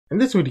In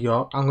this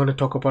video, I'm going to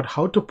talk about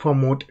how to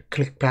promote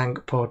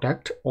Clickbank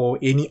product or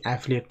any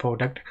affiliate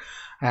product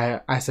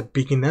as a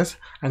beginners.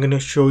 I'm going to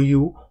show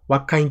you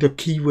what kind of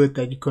keyword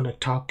that you're going to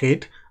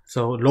target.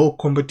 So low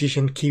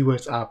competition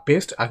keywords are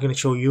best. I'm going to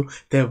show you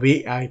the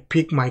way I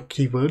pick my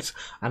keywords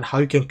and how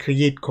you can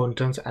create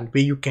contents and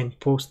where you can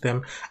post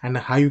them and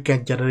how you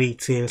can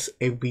generate sales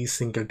every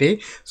single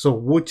day. So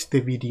watch the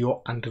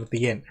video until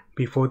the end.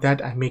 Before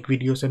that, I make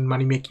videos on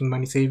money making,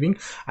 money saving.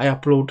 I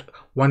upload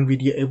one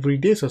video every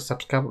day, so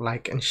subscribe,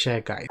 like and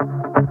share, guys.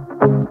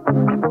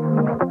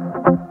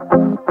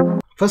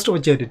 First,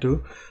 what you have to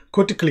do,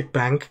 go to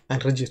Clickbank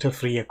and register a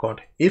free account.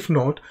 If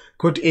not,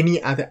 go to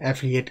any other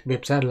affiliate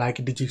website like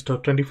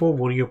Digistore24,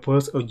 Warrior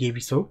Purse or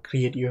JVSO.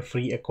 Create your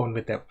free account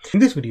with them. In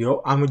this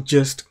video, I'm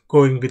just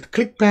going with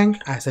Clickbank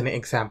as an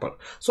example.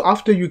 So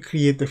after you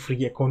create the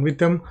free account with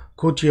them,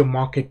 go to your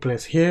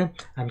marketplace here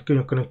and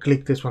you're going to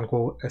click this one,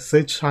 go a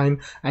search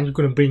sign, and you're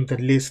going to bring the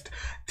list.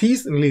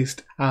 These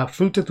lists are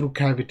filtered through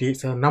gravity.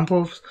 So a number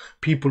of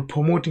people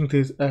promoting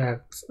these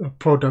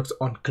products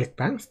on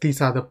Clickbank.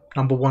 These are the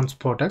number one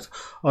products,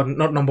 or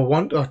not number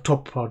one, or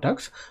top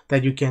products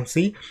that you can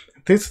see.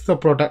 This is the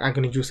product. I'm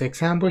going to use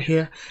example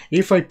here.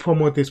 If I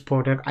promote this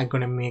product, I'm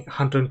going to make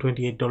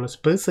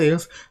 $128 per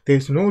sales.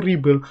 There's no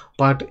rebill,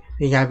 but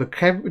you have a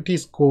gravity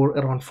score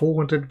around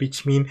 400,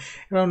 which means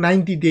around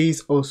 90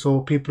 days or so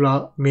people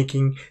are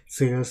making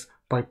sales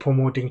by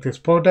promoting this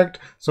product.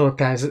 So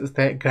that's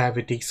the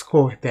gravity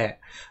score there.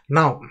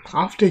 Now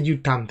after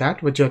you've done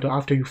that, what you have to,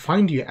 after you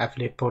find your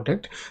affiliate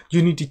product,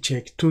 you need to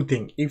check two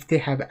things. If they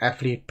have an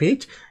affiliate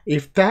page,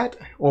 if that,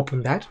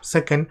 open that.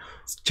 Second,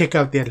 check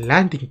out their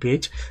landing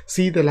page.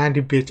 See the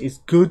landing page is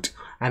good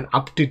and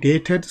up to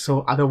date,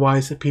 so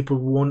otherwise people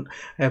won't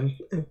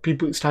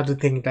people start to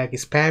think like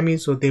it's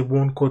spammy, so they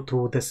won't go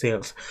through the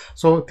sales.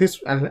 So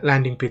this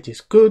landing page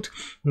is good.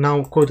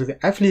 Now go to the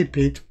affiliate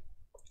page.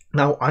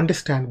 Now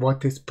understand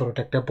what this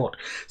product about.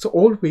 So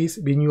always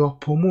when you are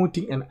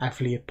promoting an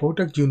affiliate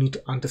product, you need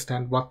to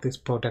understand what this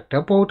product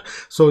about,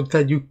 so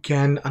that you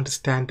can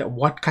understand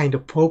what kind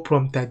of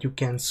problem that you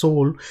can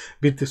solve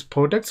with this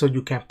product, so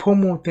you can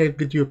promote it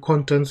with your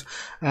contents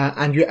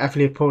and your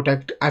affiliate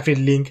product,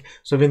 affiliate link.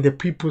 So when the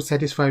people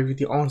satisfied with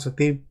the answer,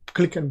 they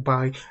click and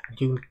buy and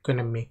you're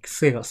gonna make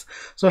sales.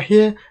 So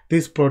here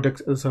this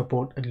product is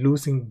about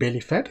losing belly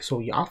fat.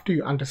 So after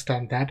you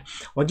understand that,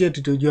 what you have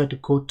to do, you have to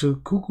go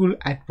to Google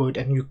AdWords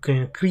and you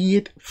can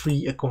create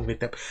free account with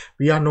them.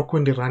 We are not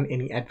going to run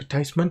any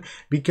advertisement.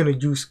 We're going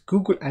to use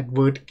Google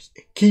AdWords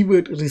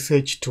keyword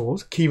research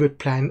tools, keyword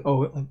plan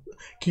or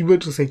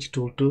keyword research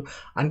tool to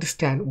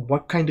understand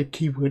what kind of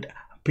keyword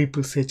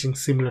people searching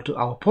similar to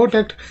our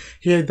product.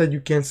 Here that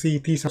you can see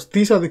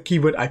these are the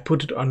keyword I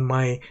put it on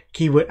my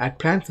keyword ad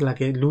plans,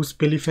 like a loose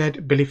belly fat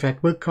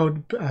workout,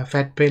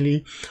 fat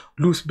belly,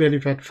 loose belly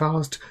fat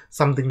fast,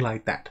 something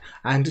like that,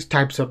 and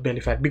types of belly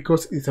fat,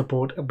 because it's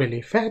about a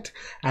belly fat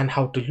and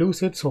how to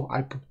lose it. So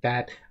I put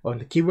that on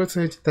the keyword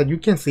search. That you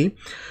can see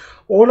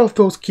all of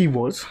those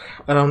keywords,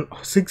 around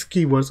 6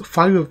 keywords,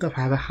 5 of them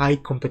have a high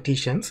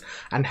competitions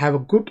and have a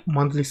good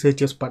monthly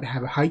searches, but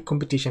have a high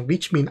competition,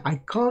 which means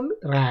I can't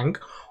rank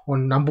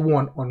on number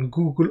 1 on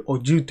Google or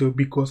YouTube,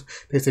 because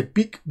there's a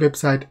big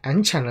website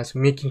and channels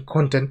making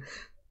content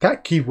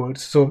that keywords.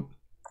 So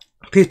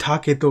they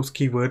target those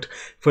keywords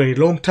for a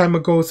long time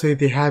ago, so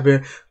they have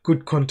a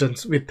good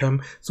contents with them,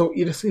 so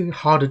it is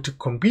harder to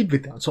compete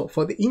with them. So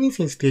for the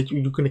initial stage,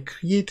 you're going to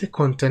create a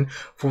content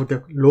for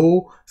the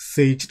low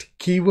searched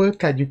keyword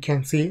that you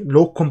can see,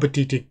 low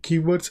competitive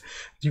keywords.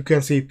 You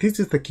can see this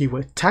is the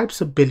keyword types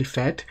of belly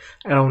fat,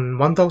 around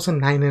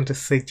 1,900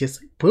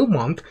 searches per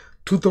month,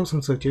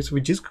 2,000 searches,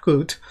 which is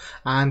good,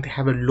 and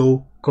have a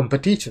low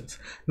competitions.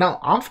 Now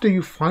after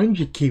you find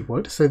your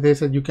keyword, so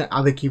there's you can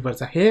other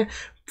keywords are here,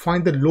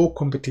 find the low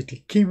competitive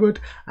keyword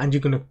and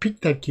you're going to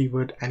pick that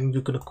keyword and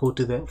you're going to go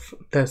to the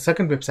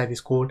second website is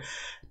called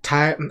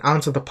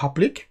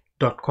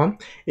answerthepublic.com.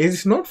 It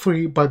is not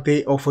free, but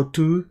they offer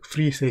 2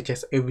 free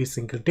searches every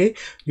single day.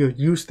 You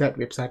use that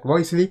website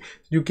wisely.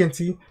 You can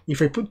see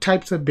if I put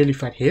types of belly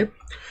fat here,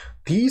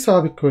 these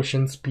are the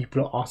questions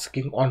people are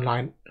asking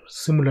online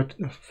similar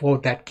for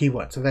that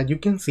keyword, so that you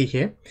can see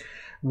here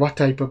what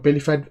type of belly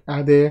fat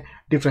are there,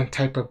 different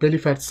type of belly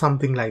fat,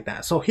 something like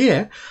that. So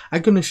here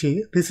I'm going to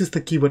see this is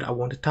the keyword I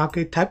want to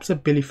target, types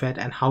of belly fat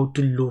and how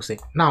to lose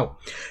it. Now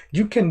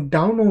you can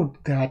download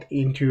that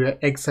into your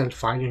Excel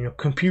file in your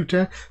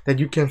computer, that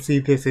you can see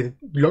there's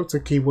lots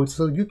of keywords,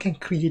 so you can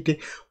create a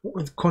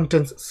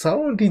contents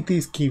surrounding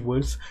these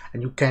keywords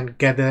and you can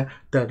gather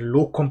the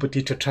low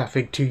competitor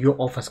traffic to your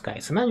offers,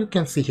 guys. So now you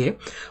can see here,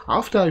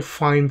 after I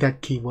find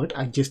that keyword,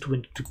 I just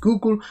went to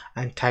Google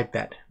and typed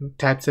that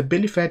types of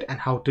belly fat and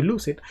how to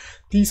lose it.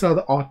 These are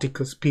the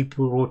articles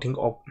people writing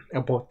up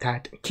about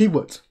that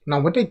keywords.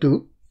 Now what I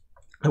do,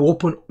 I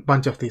open a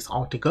bunch of these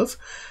articles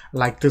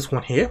like this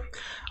one here.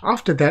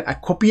 After that, I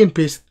copy and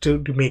paste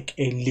to make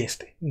a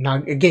list.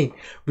 Now again,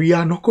 we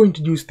are not going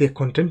to use their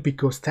content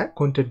because that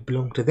content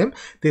belongs to them.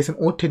 There's an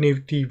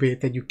alternative way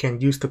that you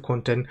can use the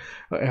content.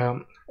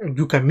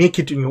 You can make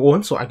it in your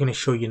own, so I'm going to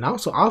show you now.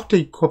 So after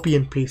you copy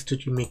and paste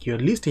it, you make your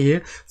list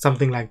here,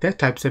 something like that,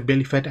 types of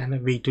belly fat and a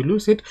way to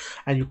lose it,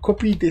 and you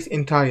copy this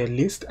entire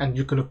list, and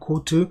you're going to go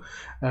to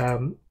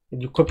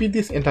you copy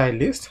this entire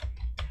list,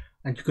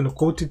 and you're going to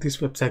go to this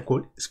website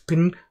called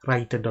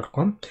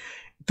spinwriter.com.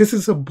 This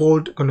is a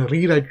bold, going to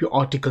rewrite your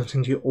articles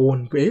in your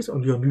own ways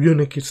on your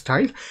unique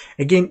style.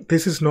 Again,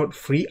 this is not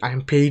free.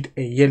 I'm paid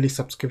a yearly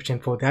subscription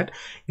for that.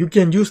 You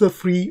can use the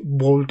free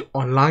bold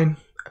online.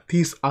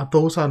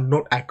 Those are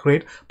not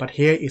accurate, but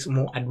here is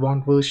more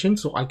advanced version,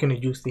 so I'm going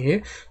to use the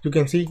here. You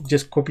can see,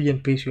 just copy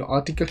and paste your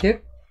article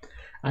here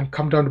and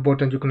come down the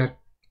bottom. You're going to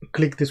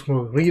click this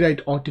one,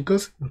 rewrite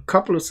articles. In a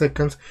couple of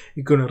seconds,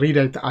 you're going to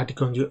rewrite the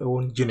article in your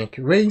own unique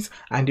ways,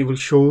 and it will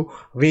show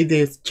where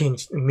they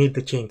made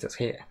the changes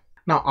here.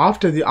 Now,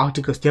 after the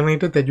article is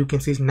generated, that you can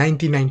see is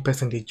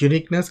 99%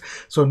 uniqueness,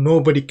 so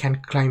nobody can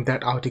claim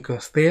that article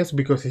is theirs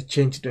because it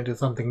changed into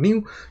something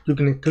new. You're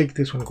going to click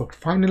this one called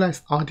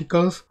finalize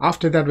articles.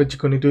 After that, what you're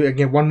going to do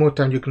again one more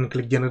time, you're going to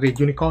click generate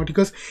unique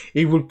articles.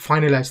 It will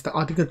finalize the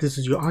article. This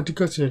is your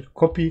article, so you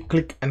copy,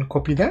 click and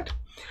copy that.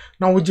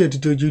 Now what you have to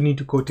do, you need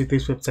to go to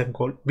this website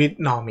called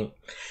Vidnami.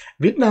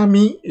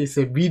 Vidnami is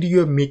a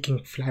video making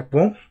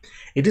platform.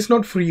 It is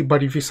not free,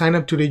 but if you sign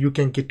up today, you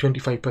can get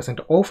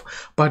 25%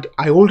 off. But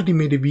I already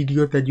made a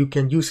video that you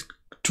can use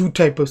two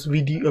types of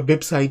video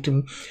website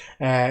to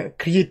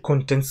create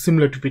content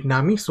similar to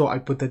Vidnami. So I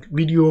put that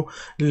video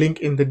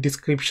link in the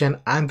description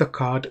and the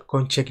card. Go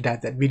and check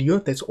that video.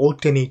 That's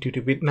alternative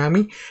to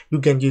Vidnami. You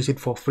can use it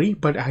for free,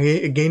 but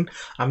again,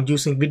 I'm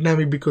using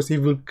Vidnami because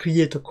it will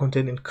create a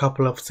content in a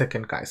couple of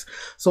seconds, guys.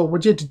 So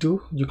what you have to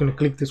do, you're going to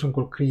click this one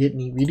called create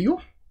new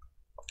video,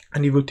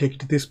 and it will take you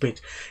to this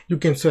page. You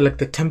can select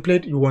the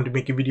template you want to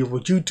make a video for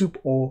YouTube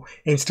or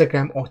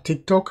Instagram or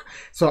TikTok.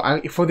 So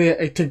for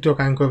the TikTok,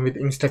 I'm going with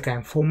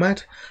Instagram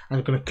format.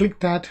 I'm going to click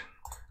that,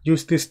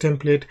 use this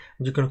template,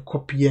 and you're going to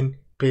copy and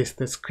paste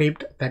the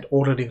script that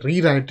already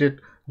rewrite it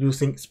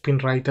using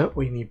SpinWriter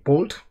or any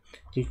bolt.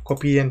 You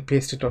copy and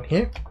paste it on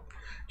here.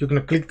 You're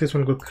going to click this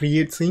one, go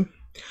create scene,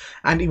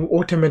 and it will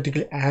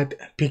automatically add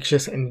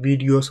pictures and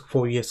videos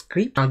for your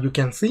script. Now you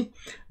can see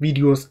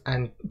videos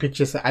and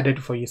pictures are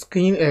added for your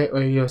screen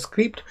your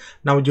script.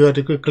 Now you have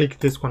to click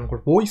this one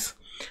called voice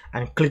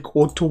and click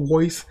auto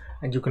voice,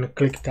 and you're going to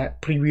click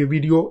that preview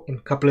video. In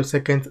a couple of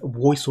seconds,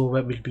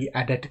 voiceover will be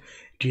added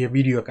to your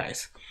video,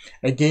 guys.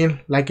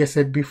 Again, like I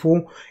said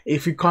before,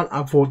 if you can't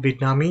afford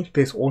Vidnami,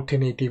 there's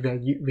alternative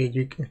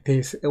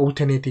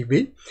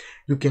way.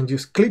 You can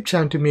use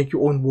Clipchamp to make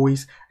your own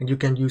voice, and you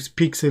can use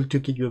Pixel to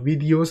get your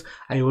videos.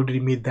 I already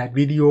made that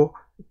video.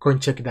 Go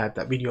and check that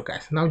video,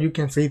 guys. Now you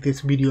can see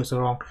this video is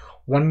around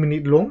 1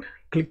 minute long.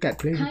 Click that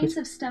play. Kinds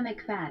of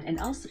stomach fat, and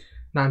also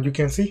now you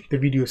can see the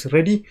video is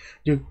ready.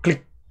 You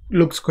click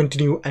looks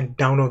continue and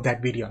download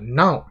that video.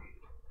 Now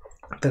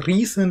the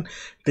reason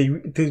that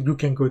you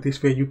can go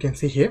this way, you can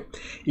see here,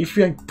 if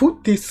you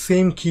put this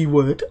same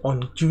keyword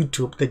on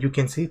YouTube, that you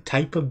can see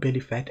type of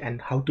belly fat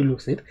and how to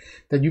lose it,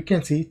 that you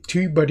can see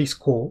TubeBuddy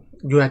score.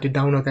 You have to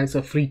download that as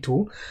a free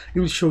tool.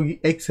 It will show you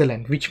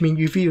excellent, which means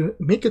if you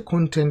make a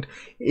content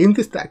in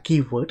that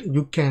keyword,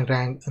 you can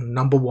rank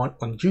 #1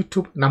 on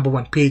YouTube,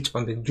 #1 page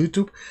on the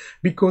YouTube,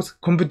 because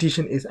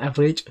competition is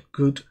average,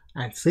 good,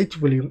 and search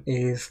volume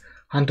is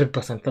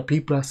 100%. The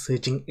people are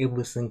searching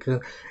every single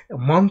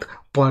month,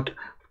 but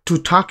to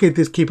target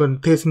this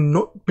keyword, there's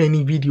not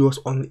many videos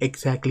on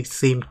exactly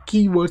same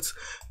keywords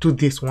to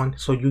this one.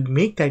 So you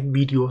make that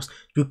videos,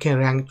 you can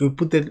rank, you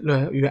put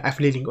the your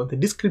affiliate link on the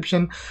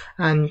description,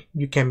 and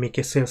you can make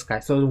a sales,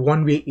 guys. So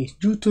one way is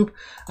YouTube,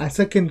 and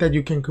second, that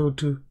you can go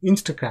to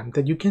Instagram,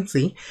 that you can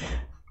see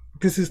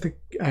this is the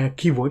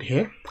keyword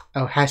here,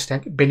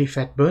 hashtag belly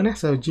fat burner.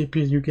 So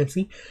GP, you can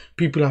see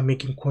people are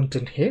making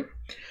content here.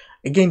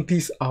 Again,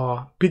 these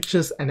are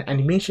pictures and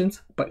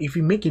animations, but if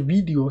you make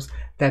videos,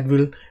 that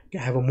will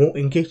have a more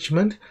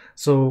engagement.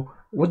 So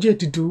what you have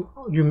to do,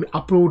 you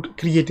upload,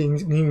 create a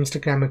new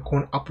Instagram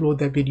account, upload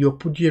that video,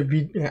 put your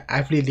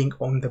affiliate link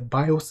on the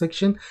bio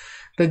section,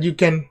 that you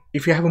can,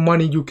 if you have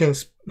money, you can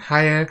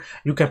hire,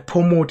 you can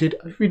promote it.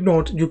 If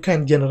not, you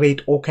can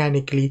generate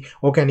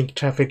organic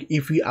traffic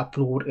if you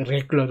upload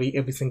regularly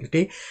every single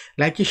day,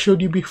 like I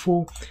showed you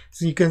before.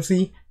 So you can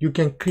see you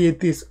can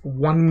create these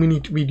 1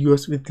 minute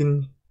videos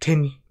within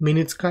 10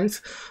 minutes,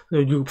 guys. So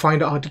you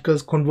find the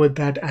articles, convert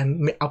that,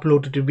 and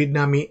upload it to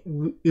Vidnami.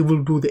 It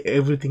will do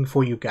everything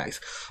for you,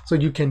 guys. So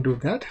you can do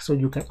that. So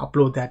you can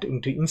upload that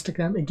into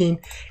Instagram. Again,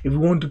 if you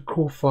want to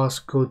grow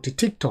fast, go to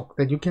TikTok.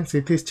 That you can see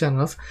these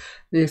channels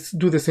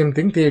do the same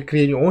thing. They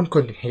create your own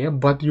content here,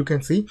 but you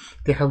can see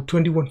they have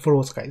 21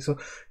 followers, guys. So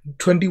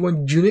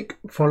 21 unique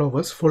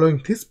followers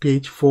following this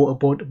page for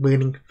about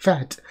burning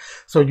fat.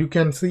 So you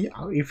can see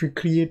if you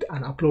create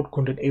and upload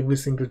content every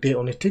single day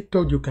on a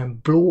TikTok, you can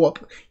blow up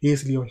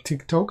easily on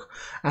TikTok,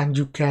 and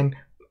you can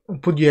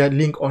put your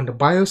link on the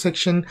bio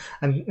section,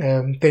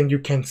 and then you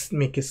can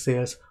make a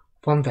sales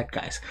from that,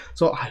 guys.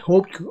 So I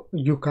hope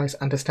you guys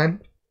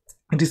understand.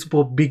 It is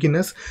for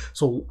beginners,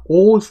 so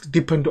all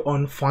depend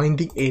on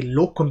finding a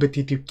low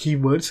competitive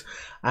keywords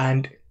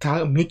and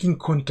making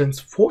contents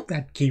for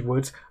that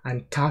keywords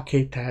and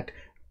target that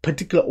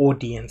particular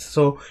audience.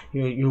 So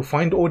you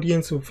find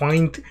audience, you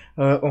find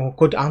or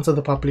could answer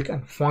the public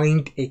and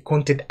find a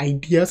content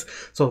ideas.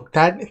 So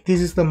that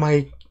this is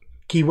my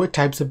keyword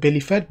types of belly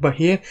fat, but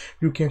here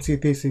you can see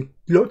there's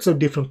lots of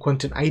different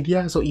content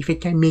ideas. So if I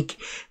can make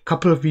a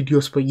couple of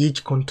videos for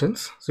each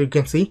contents, so you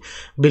can see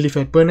belly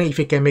fat burner, if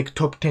I can make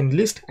top 10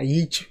 list,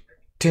 each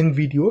 10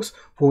 videos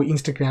for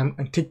Instagram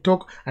and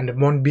TikTok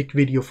and one big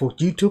video for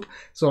YouTube,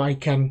 so I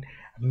can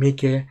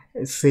make a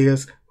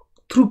sales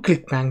through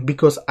Clickbank,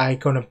 because I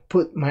gonna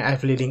put my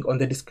affiliate link on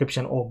the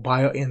description or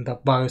bio in the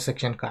bio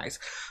section, guys.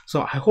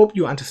 So I hope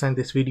you understand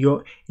this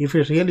video. If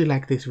you really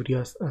like this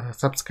video,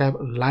 subscribe,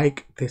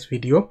 like this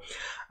video,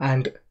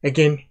 and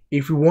again,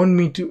 if you want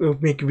me to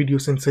make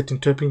videos in certain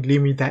topic,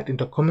 leave me that in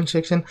the comment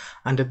section.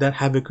 Under that,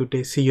 have a good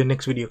day. See you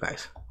next video,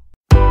 guys.